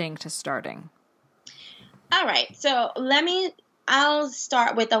finishing to starting? All right. So I'll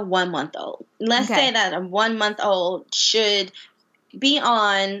start with a 1 month old. Let's say that a 1 month old should be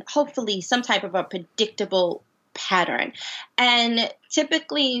on hopefully some type of a predictable pattern. And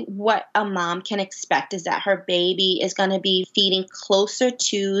typically what a mom can expect is that her baby is going to be feeding closer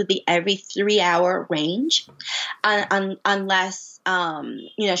to the every 3 hour range, unless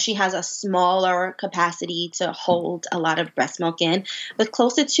she has a smaller capacity to hold a lot of breast milk in, but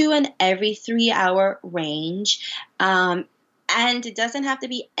closer to an every 3 hour range. And it doesn't have to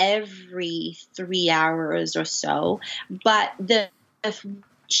be every 3 hours or so, but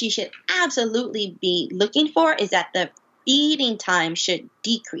she should absolutely be looking for is that the feeding time should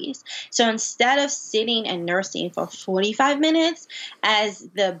decrease. So instead of sitting and nursing for 45 minutes, as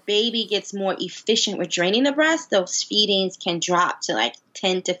the baby gets more efficient with draining the breast, those feedings can drop to like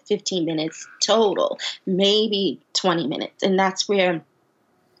 10 to 15 minutes total, maybe 20 minutes. And that's where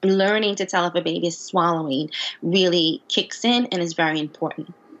learning to tell if a baby is swallowing really kicks in and is very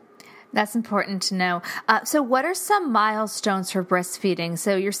important. That's important to know. So what are some milestones for breastfeeding?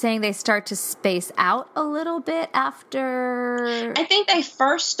 So you're saying they start to space out a little bit after? I think they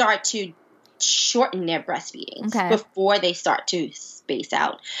first start to shorten their breastfeedings before they start to space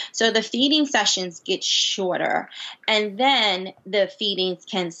out. So the feeding sessions get shorter, and then the feedings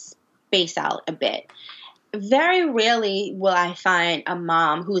can space out a bit. Very rarely will I find a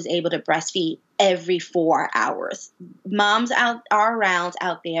mom who is able to breastfeed every 4 hours. Moms are around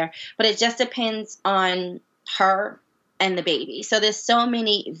out there, but it just depends on her and the baby. So there's so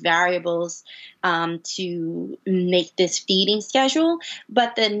many variables to make this feeding schedule.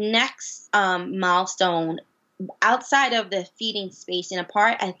 But the next milestone outside of the feeding spacing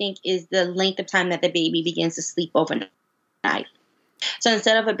apart, I think, is the length of time that the baby begins to sleep overnight. So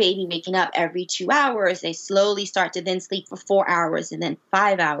instead of a baby waking up every 2 hours, they slowly start to then sleep for 4 hours and then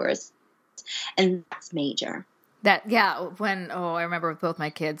 5 hours. And that's major. I remember with both my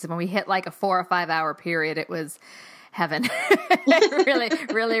kids, when we hit like a 4 or 5 hour period, it was heaven.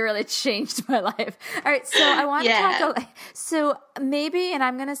 It really changed my life. All right. So I want to talk, so maybe, and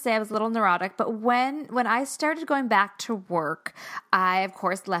I'm going to say I was a little neurotic, but when I started going back to work, I of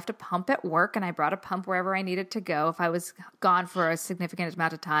course left a pump at work and I brought a pump wherever I needed to go if I was gone for a significant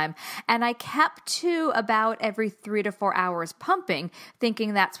amount of time. And I kept to about every 3 to 4 hours pumping,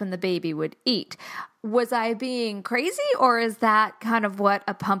 thinking that's when the baby would eat. Was I being crazy, or is that kind of what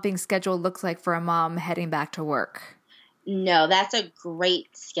a pumping schedule looks like for a mom heading back to work? No, that's a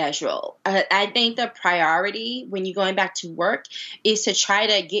great schedule. I think the priority when you're going back to work is to try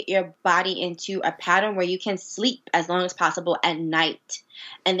to get your body into a pattern where you can sleep as long as possible at night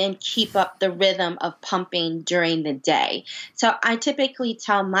and then keep up the rhythm of pumping during the day. So I typically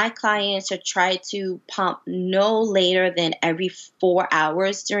tell my clients to try to pump no later than every 4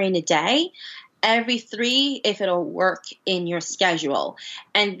 hours during the day. Every 3 if it'll work in your schedule.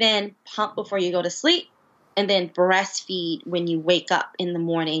 And then pump before you go to sleep. And then breastfeed when you wake up in the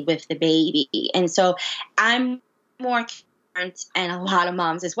morning with the baby. And so I'm more concerned, and a lot of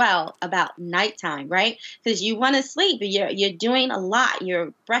moms as well, about nighttime, right? Because you want to sleep. You're doing a lot.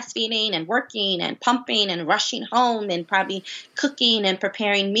 You're breastfeeding and working and pumping and rushing home and probably cooking and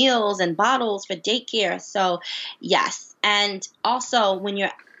preparing meals and bottles for daycare. So yes. And also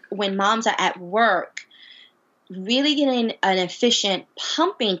when moms are at work, really getting an efficient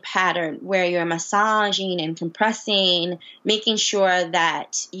pumping pattern where you're massaging and compressing, making sure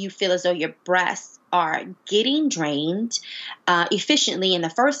that you feel as though your breasts are getting drained efficiently. And the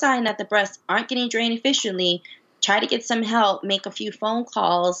first sign that the breasts aren't getting drained efficiently, try to get some help, make a few phone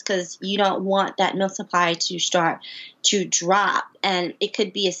calls, because you don't want that milk supply to start to drop. And it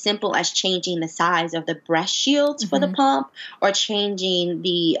could be as simple as changing the size of the breast shields for the pump, or changing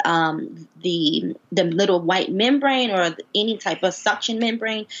the little white membrane or any type of suction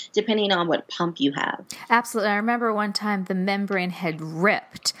membrane, depending on what pump you have. Absolutely. I remember one time the membrane had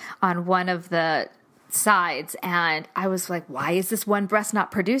ripped on one of the sides, and I was like, why is this one breast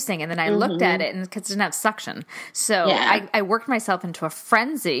not producing? And then I looked at it, and because it didn't have suction. So I worked myself into a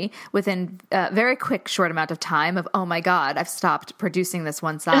frenzy within a very quick, short amount of time of, oh my God, I've stopped producing this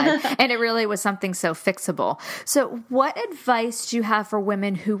one side. And it really was something so fixable. So what advice do you have for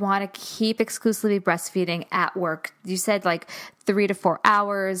women who want to keep exclusively breastfeeding at work? You said like 3 to 4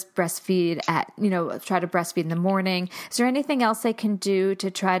 hours, breastfeed try to breastfeed in the morning. Is there anything else they can do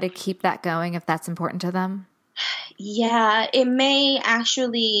to try to keep that going if that's important to them? Yeah, it may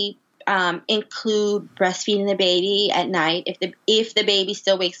actually include breastfeeding the baby at night. If the baby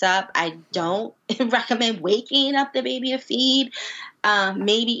still wakes up, I don't recommend waking up the baby to feed.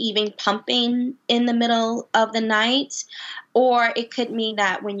 Maybe even pumping in the middle of the night. Or it could mean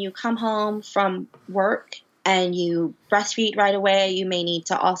that when you come home from work and you breastfeed right away, you may need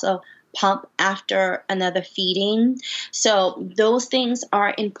to also pump after another feeding. So those things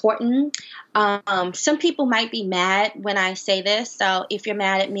are important. Some people might be mad when I say this. So if you're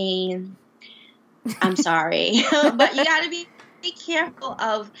mad at me, I'm sorry. But you got to be careful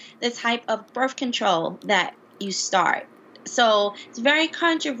of the type of birth control that you start. So it's very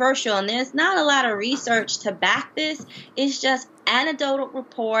controversial, and there's not a lot of research to back this. It's just anecdotal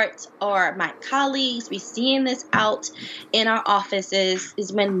reports, or my colleagues, we seeing this out in our offices,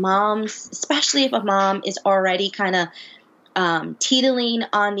 is when moms, especially if a mom is already kind of teetering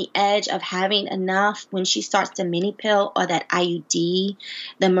on the edge of having enough, when she starts the mini pill or that IUD,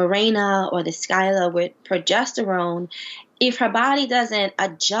 the Mirena or the Skyla with progesterone, if her body doesn't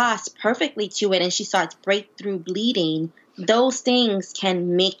adjust perfectly to it and she starts breakthrough bleeding, those things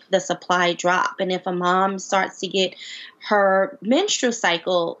can make the supply drop. And if a mom starts to get her menstrual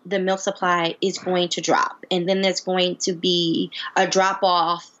cycle, the milk supply is going to drop. And then there's going to be a drop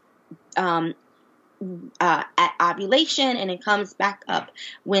off at ovulation, and it comes back up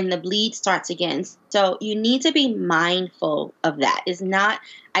when the bleed starts again. So you need to be mindful of that.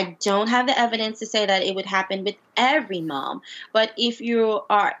 I don't have the evidence to say that it would happen with every mom, but if you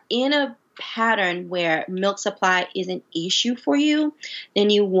are in a pattern where milk supply is an issue for you, then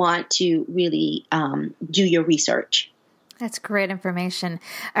you want to really do your research. That's great information.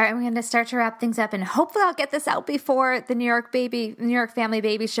 All right, I'm going to start to wrap things up, and hopefully I'll get this out before the New York Family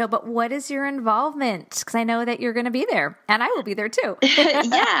Baby Show. But what is your involvement? Because I know that you're going to be there, and I will be there too.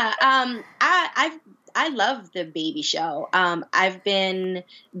 Yeah, I love the baby show. I've been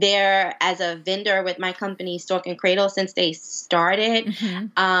there as a vendor with my company, Stork and Cradle, since they started.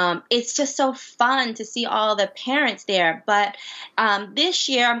 Mm-hmm. It's just so fun to see all the parents there. But this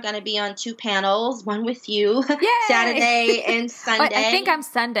year I'm going to be on 2 panels, one with you, Saturday and Sunday. I think I'm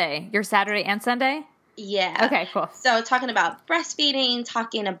Sunday. You're Saturday and Sunday? Yeah. Okay, cool. So talking about breastfeeding,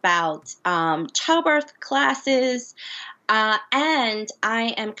 talking about childbirth classes, and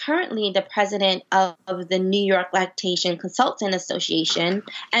I am currently the president of the New York Lactation Consultant Association,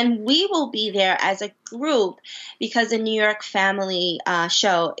 and we will be there as a group because the New York Family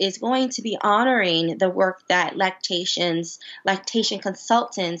Show is going to be honoring the work that lactation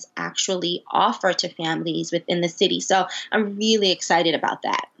consultants actually offer to families within the city. So I'm really excited about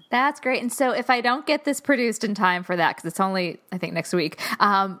that. That's great. And so if I don't get this produced in time for that, because it's only, I think, next week,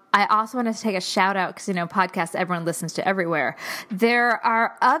 I also want to take a shout out because, podcasts everyone listens to everywhere. There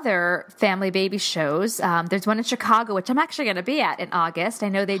are other family baby shows. There's one in Chicago, which I'm actually going to be at in August. I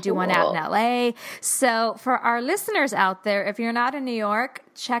know they do one out in LA. So for our listeners out there, if you're not in New York,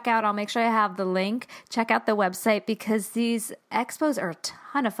 check out, I'll make sure I have the link, check out the website because these expos are a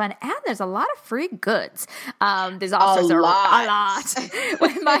ton of fun and there's a lot of free goods. There's also a lot.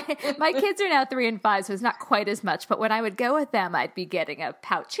 When my kids are now 3 and 5, so it's not quite as much, but when I would go with them, I'd be getting a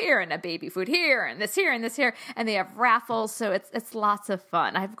pouch here and a baby food here and this here and this here, and they have raffles, so it's lots of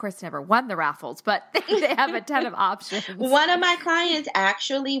fun. I, of course, never won the raffles, but they have a ton of options. One of my clients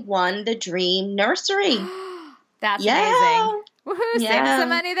actually won the Dream Nursery. That's amazing. Woohoo, Yeah. save some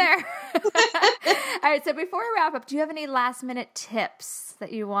money there. All right, so before we wrap up, do you have any last minute tips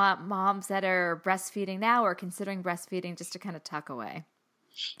that you want moms that are breastfeeding now or considering breastfeeding just to kind of tuck away?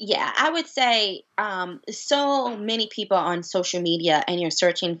 Yeah, I would say so many people on social media and you're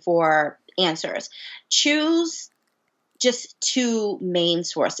searching for answers. Choose just 2 main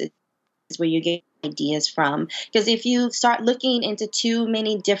sources where you get ideas from. Because if you start looking into too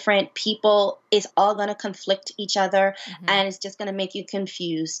many different people, it's all going to conflict each other and it's just going to make you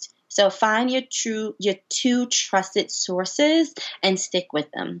confused. So find your 2 trusted sources and stick with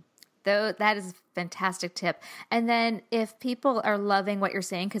them. Though that is a fantastic tip. And then if people are loving what you're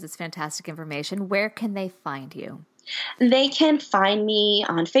saying because it's fantastic information, where can they find you? They can find me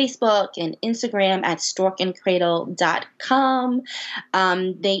on Facebook and Instagram at storkandcradle.com.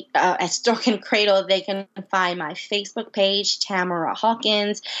 At Stork and Cradle, they can find my Facebook page, Tamara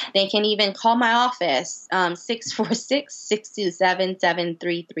Hawkins. They can even call my office,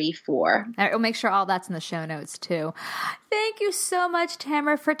 646-627-7334. We'll make sure all that's in the show notes too. Thank you so much,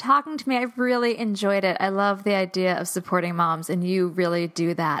 Tamara, for talking to me. I really enjoyed it. I love the idea of supporting moms, and you really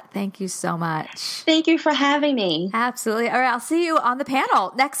do that. Thank you so much. Thank you for having me. Absolutely. All right, I'll see you on the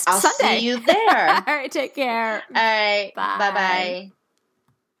panel next Sunday. I'll see you there. All right, take care. All right. Bye. Bye-bye.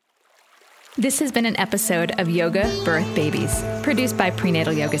 This has been an episode of Yoga Birth Babies, produced by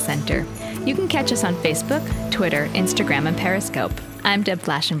Prenatal Yoga Center. You can catch us on Facebook, Twitter, Instagram, and Periscope. I'm Deb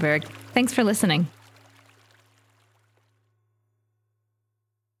Flaschenberg. Thanks for listening.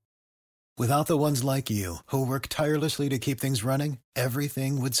 Without the ones like you, who work tirelessly to keep things running,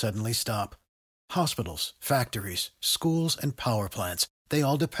 everything would suddenly stop. Hospitals, factories, schools, and power plants, they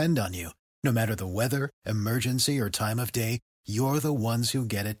all depend on you. No matter the weather, emergency, or time of day, you're the ones who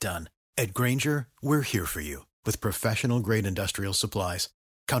get it done. At Grainger, we're here for you with professional-grade industrial supplies.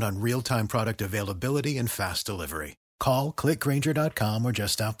 Count on real-time product availability and fast delivery. Call, click Grainger.com, or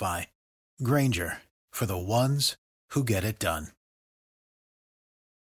just stop by. Grainger, for the ones who get it done.